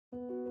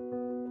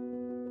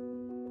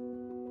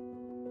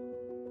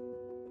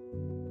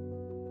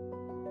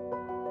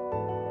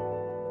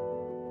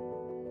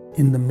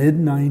In the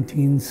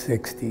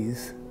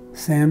mid-1960s,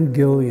 Sam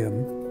Gilliam,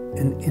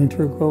 an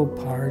integral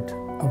part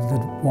of the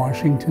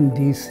Washington,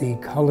 D.C.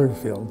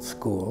 Colorfield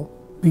School,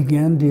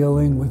 began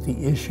dealing with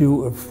the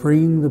issue of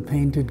freeing the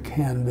painted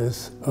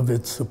canvas of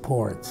its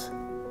supports,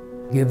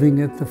 giving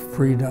it the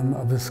freedom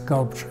of a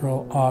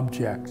sculptural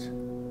object.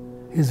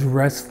 His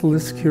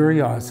restless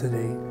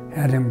curiosity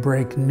had him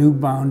break new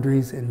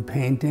boundaries in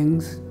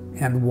paintings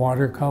and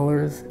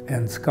watercolors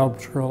and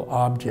sculptural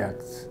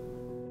objects.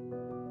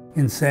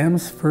 In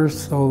Sam's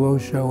first solo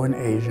show in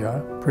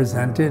Asia,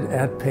 presented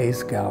at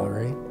Pace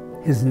Gallery,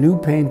 his new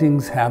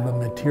paintings have a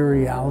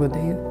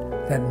materiality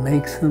that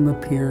makes them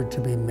appear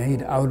to be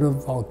made out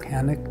of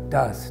volcanic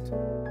dust.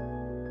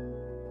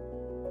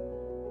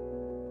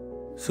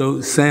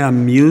 So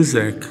Sam,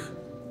 music,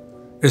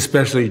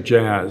 especially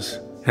jazz,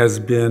 has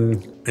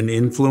been an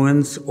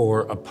influence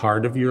or a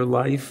part of your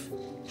life.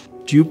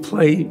 Do you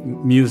play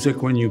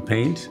music when you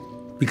paint?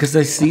 Because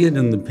I see it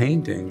in the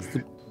paintings.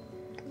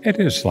 It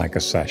is like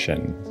a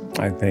session,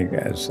 I think,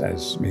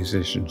 as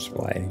musicians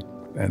play,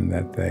 and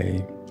that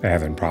they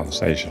have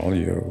improvisational.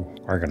 You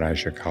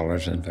organize your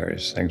colors and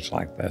various things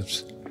like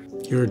this.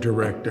 You're a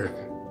director.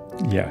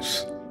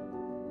 Yes.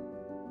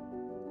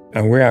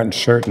 And we aren't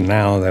certain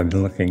now that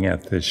looking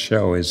at this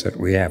show is that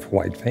we have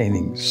white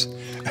paintings.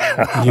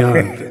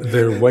 Yeah,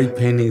 they're white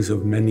paintings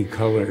of many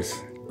colors.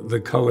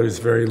 The color is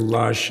very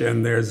lush,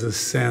 and there's a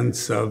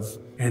sense of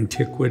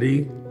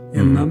antiquity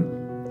in them.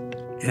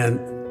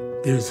 And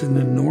there's an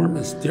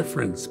enormous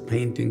difference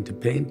painting to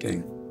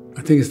painting.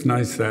 I think it's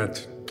nice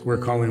that we're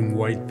calling them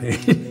white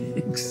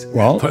paintings,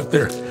 well, but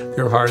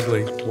they're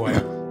hardly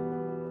white.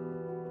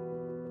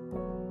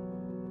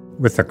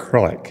 With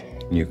acrylic,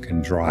 you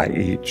can dry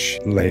each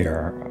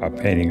layer of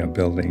painting a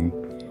building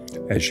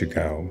as you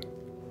go.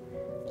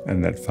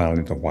 And that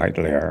finally the white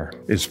layer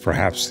is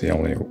perhaps the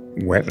only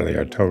wet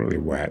layer, totally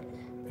wet.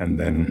 And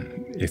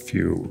then if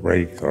you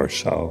rake or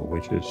so,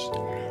 which is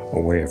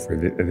a way of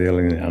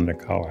revealing the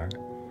undercolor.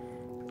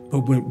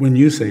 But when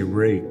you say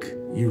rake,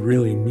 you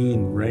really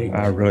mean rake.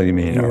 I really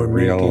mean you a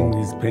real... You were making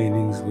these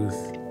paintings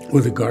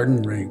with a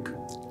garden rake.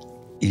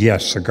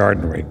 Yes, a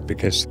garden rake,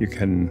 because you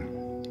can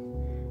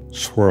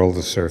swirl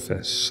the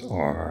surface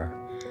or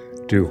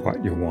do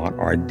what you want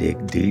or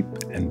dig deep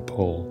and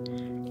pull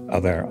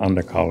other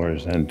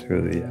undercolors into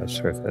the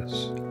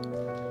surface.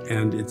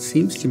 And it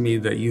seems to me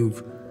that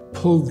you've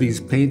pulled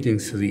these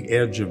paintings to the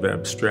edge of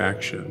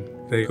abstraction.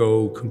 They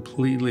go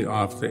completely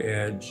off the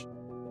edge.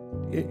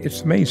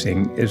 It's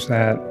amazing is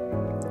that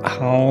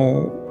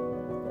how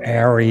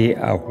airy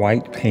a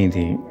white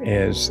painting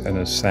is in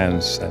a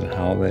sense, and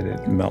how that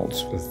it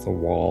melts with the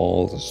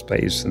wall, the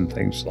space, and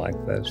things like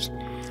this.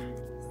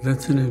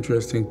 That's an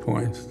interesting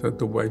point, that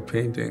the white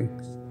painting,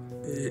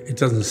 it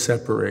doesn't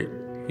separate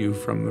you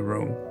from the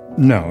room.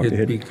 No.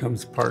 It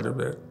becomes part of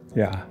it.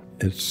 Yeah,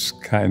 it's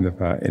kind of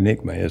an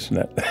enigma, isn't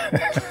it?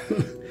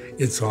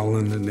 It's all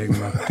an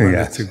enigma, but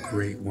yes. It's a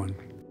great one.